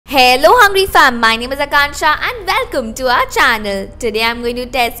Hello hungry fam, my name is Akansha and welcome to our channel. Today I'm going to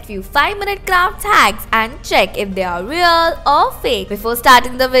test few 5-minute crafts hacks and check if they are real or fake. Before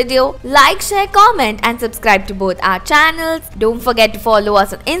starting the video, like, share, comment and subscribe to both our channels. Don't forget to follow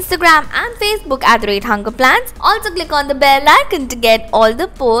us on Instagram and Facebook at @hungerplans. Also click on the bell icon to get all the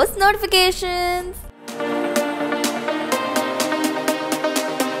post notifications.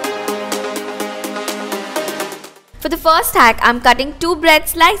 For the first hack, I'm cutting 2 bread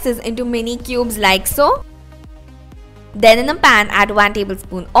slices into mini cubes like so. Then in a pan, add 1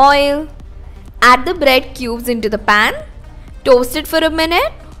 tablespoon oil. Add the bread cubes into the pan. Toast it for a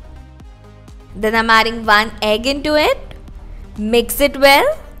minute. Then I'm adding 1 egg into it. Mix it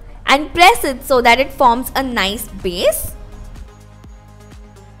well and press it so that it forms a nice base.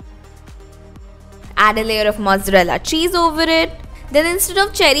 Add a layer of mozzarella cheese over it. Then instead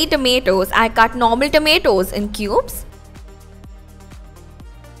of cherry tomatoes, I cut normal tomatoes in cubes.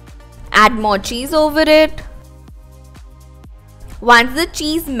 Add more cheese over it. Once the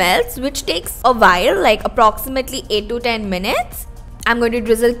cheese melts, which takes a while, like approximately 8 to 10 minutes, I'm going to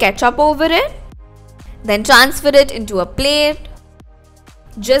drizzle ketchup over it. Then transfer it into a plate.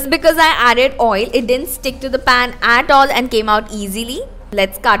 Just because I added oil, it didn't stick to the pan at all and came out easily.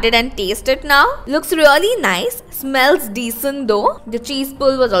 Let's cut it and taste it now. Looks really nice. Smells decent though. The cheese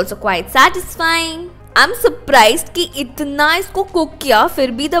pull was also quite satisfying. I'm surprised कि इतना इसको cook किया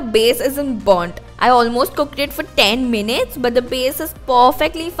फिर भी the base isn't burnt. I almost cooked it for 10 minutes but the base is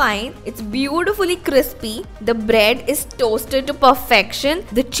perfectly fine. It's beautifully crispy. The bread is toasted to perfection.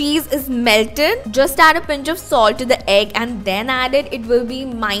 The cheese is melted. Just add a pinch of salt to the egg and then add it. It will be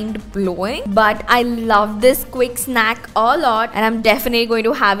mind blowing. But I love this quick snack a lot and I'm definitely going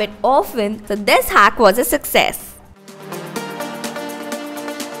to have it often. So this hack was a success.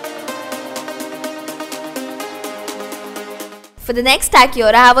 For the next hack here,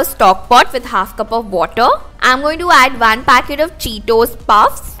 I have a stock pot with half cup of water. I'm going to add 1 packet of Cheetos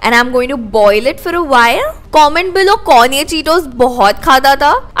puffs and I'm going to boil it for a while. Comment below कौन ये Cheetos बहुत खाता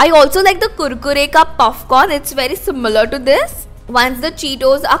था. I also like the Kurkure का puff corn. It's very similar to this. Once the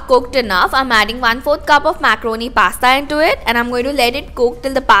Cheetos are cooked enough, I'm adding 1/4 cup of macaroni pasta into it and I'm going to let it cook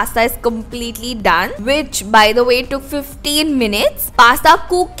till the pasta is completely done, which by the way took 15 minutes. Pasta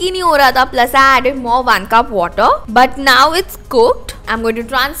cook ही नहीं हो रहा था, plus I added more 1 cup water, but now it's cooked. I'm going to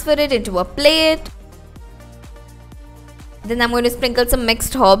transfer it into a plate. Then I'm going to sprinkle some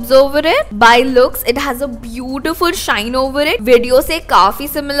mixed herbs over it. By looks, it has a beautiful shine over it. Video से काफी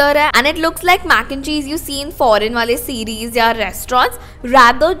similar है and it looks like mac and cheese you see in foreign वाले series या restaurants.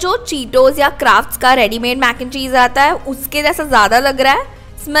 Rather जो Cheetos या Crafts का ready-made mac and cheese आता है उसके जैसा ज़्यादा लग रहा है.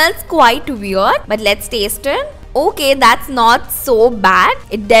 Smells quite weird, but let's taste it. Okay, that's not so bad.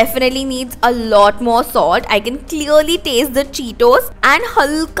 It definitely needs a lot more salt. I can clearly taste the Cheetos and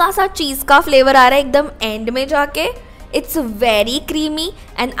हल्का सा cheese का flavor आ रहा है एकदम end में जाके. It's very creamy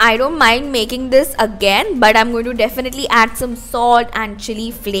and I don't mind making this again, but I'm going to definitely add some salt and chili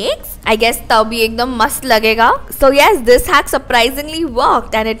flakes. I guess तब ये एकदम मस्त लगेगा. So yes, this hack surprisingly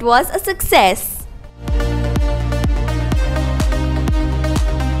worked and it was a success.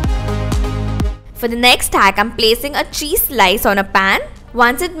 For the next hack, I'm placing a cheese slice on a pan.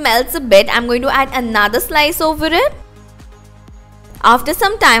 Once it melts a bit, I'm going to add another slice over it. After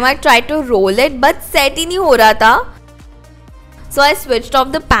some time, I tried to roll it, but set ही नहीं हो रहा था. So I switched off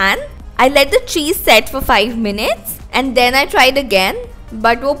the pan. I let the cheese set for 5 minutes and then I tried again,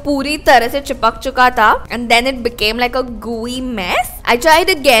 but वो पूरी तरह से चिपक चुका था and then it became like a gooey mess. I tried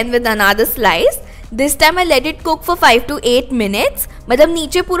again with another slice. This time I let it cook for 5 to 8 minutes. मतलब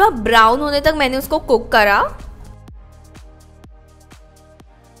नीचे पूरा brown होने तक मैंने उसको cook करा.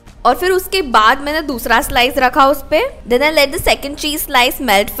 और फिर उसके बाद मैंने दूसरा slice रखा उस पे. Then I let the second cheese slice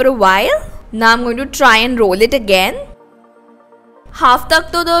melt for a while. Now I'm going to try and roll it again. Half तक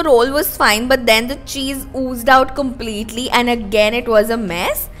तो the roll was fine, but then the cheese oozed out completely and again it was a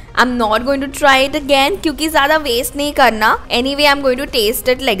mess. I'm not going to try it again क्योंकि ज़्यादा waste नहीं करना. Anyway, I'm going to taste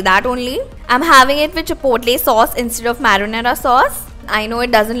it like that only. I'm having it with chipotle sauce instead of marinara sauce. I know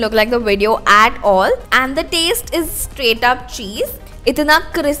it doesn't look like the video at all and the taste is straight up cheese. इतना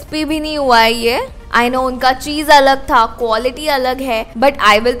crispy भी नहीं हुआ है ये. I know उनका cheese अलग था, quality अलग है, but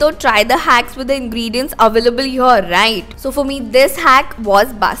I will तो try the hacks with the ingredients available here, right? So for me, this hack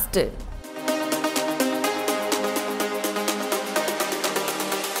was busted.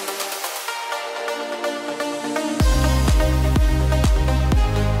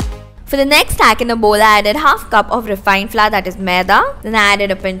 For the next hack, in a bowl, I added half cup of refined flour, that is maida. Then I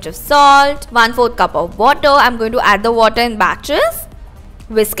added a pinch of salt, 1/4 cup of water. I'm going to add the water in batches.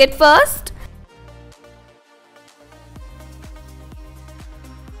 Whisk it first.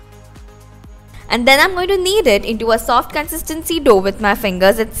 And then I'm going to knead it into a soft consistency dough with my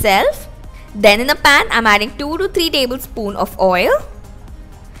fingers itself. Then in a pan, I'm adding 2 to 3 tablespoons of oil.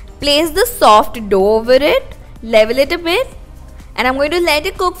 Place the soft dough over it, level it a bit, and I'm going to let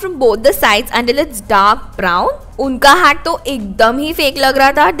it cook from both the sides until it's dark brown. उनका hack तो एकदम ही fake लग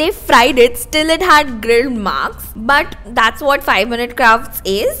रहा था. They fried it, still it had grilled marks. But that's what 5-minute crafts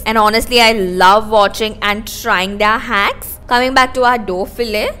is. And honestly, I love watching and trying their hacks. Coming back to our dough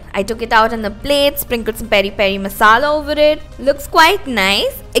fillet, I took it out on the plate, sprinkled some peri peri masala over it. Looks quite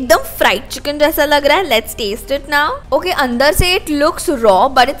nice. एकदम fried chicken जैसा लग रहा है. Let's taste it now. Okay, अंदर से it looks raw,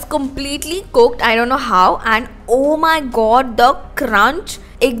 but it's completely cooked. I don't know how. And oh my god, the crunch.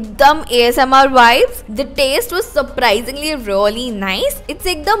 एकदम ASMR vibes. The taste was surprisingly really nice. It's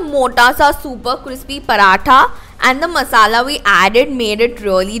एकदम मोटा सा super crispy paratha. And the masala we added made it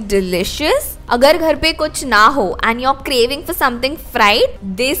really delicious. अगर घर पे कुछ ना हो and you're craving for something fried,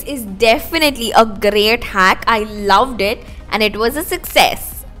 this is definitely a great hack. I loved it and it was a success.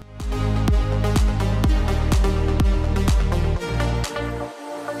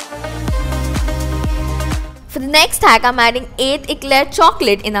 For the next hack, I'm adding 8 eclair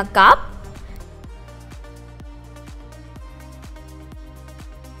chocolate in a cup.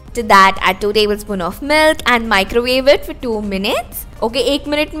 To that, add 2 tablespoons of milk and microwave it for 2 minutes. Okay, 1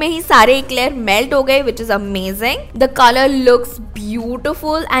 minute में ही सारे eclair melt हो गए, which is amazing. The color looks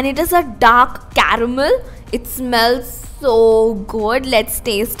beautiful and it is a dark caramel. It smells so good. Let's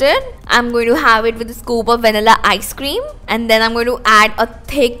taste it. I'm going to have it with a scoop of vanilla ice cream, and then I'm going to add a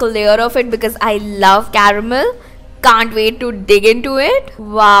thick layer of it because I love caramel. Can't wait to dig into it.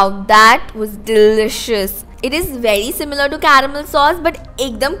 Wow, that was delicious. It is very similar to caramel sauce, but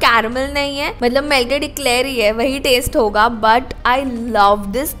एकदम caramel नहीं है, मतलब melted eclair ही है, वही taste होगा. But I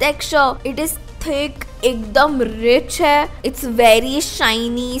love this texture. It is thick, एकदम rich है. It's very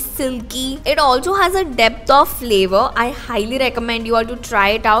shiny, silky. It also has a depth of flavor. I highly recommend you all to try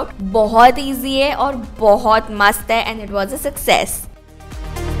it out. बहुत easy है और बहुत मस्त है, and it was a success.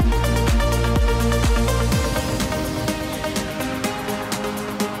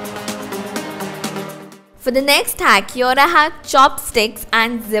 For the next hack, here I have chopsticks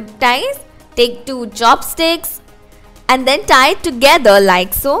and zip ties. Take 2 chopsticks and then tie it together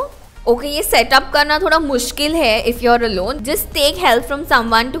like so. Okay, ये setup करना थोड़ा मुश्किल है if you're alone. Just take help from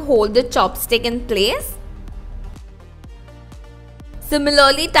someone to hold the chopstick in place.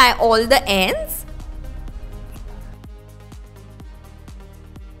 Similarly, tie all the ends.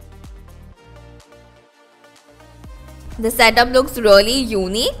 The setup looks really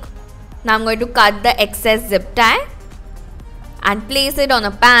unique. Now I'm going to cut the excess zip tie and place it on a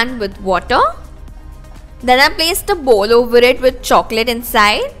pan with water. Then I placed a bowl over it with chocolate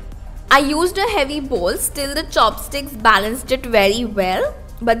inside. I used a heavy bowl, still the chopsticks balanced it very well.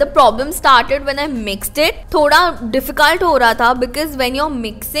 But the problem started when I mixed it. थोड़ा difficult हो रहा था because when you're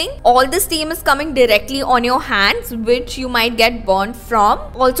mixing, all the steam is coming directly on your hands, which you might get burnt from.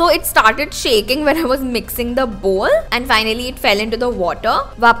 Also, it started shaking when I was mixing the bowl, and finally it fell into the water.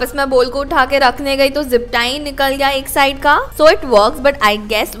 वापस मैं bowl को उठा के रखने गई तो zip tie निकल गया एक side का. So it works, but I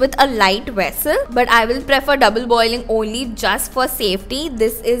guess with a light vessel. But I will prefer double boiling only just for safety.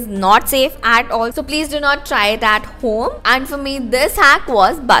 This is not safe at all. So please do not try it at home. And for me, this hack was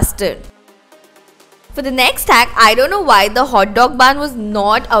busted. For the next hack, I don't know why the hot dog bun was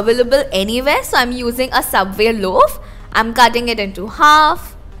not available anywhere, so I'm using a Subway loaf. I'm cutting it into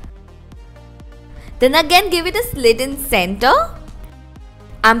half. Then again give it a slit in center.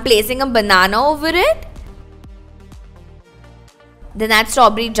 I'm placing a banana over it. Then add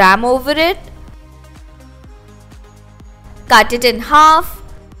strawberry jam over it. Cut it in half.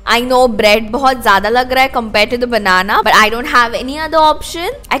 I know bread बहुत ज़्यादा लग रहा है compared to the banana, but I don't have any other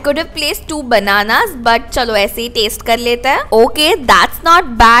option. I could have placed 2 bananas, but चलो ऐसे ही taste कर लेते हैं. Okay, that's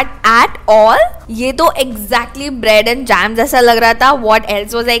not bad at all. ये तो exactly bread and jam जैसा लग रहा था. What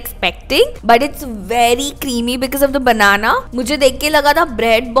else was I expecting? But it's very creamy because of the banana. मुझे देख के लगा था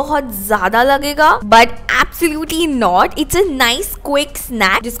bread बहुत ज़्यादा लगेगा, but absolutely not. It's a nice quick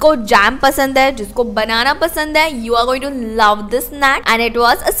snack. जिसको jam पसंद है, जिसको banana पसंद है, you are going to love this snack, and it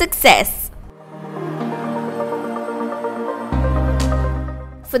was a success.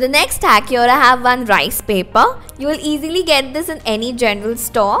 For the next hack, here I have one rice paper. You will easily get this in any general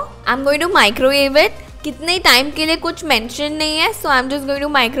store. I'm going to microwave it. कितने time के लिए कुछ mention नहीं है, so I'm just going to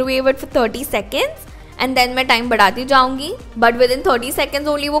microwave it for 30 seconds, and then मैं time बढ़ाती जाऊंगी. But within 30 seconds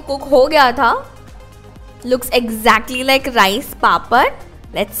only वो cook हो गया था. Looks exactly like rice papad.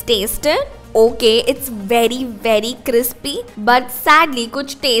 Let's taste it. Okay, it's very crispy, but sadly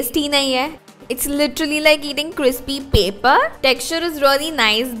कुछ taste ही नहीं है. It's literally like eating crispy paper. Texture is really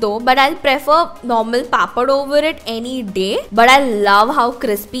nice though, but I'll prefer normal papad over it any day. But I love how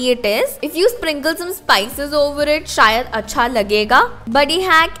crispy it is. If you sprinkle some spices over it, shayad acha lagega. Buddy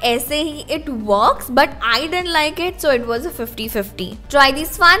hack, aise hi it works, but I didn't like it, so it was a 50-50. Try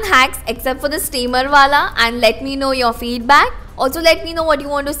these fun hacks except for the steamer wala and let me know your feedback. Also, let me know what you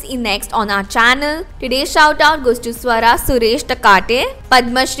want to see next on our channel. Today's shout out goes to Swara Suresh Takate,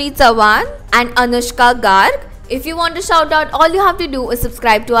 Padmashri Chavan and Anushka Garg. If you want to shout out, all you have to do is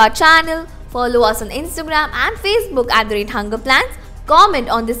subscribe to our channel, follow us on Instagram and Facebook @HungerPlans, comment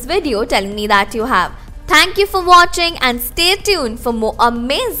on this video telling me that you have. Thank you for watching and stay tuned for more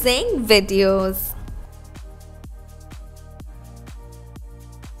amazing videos.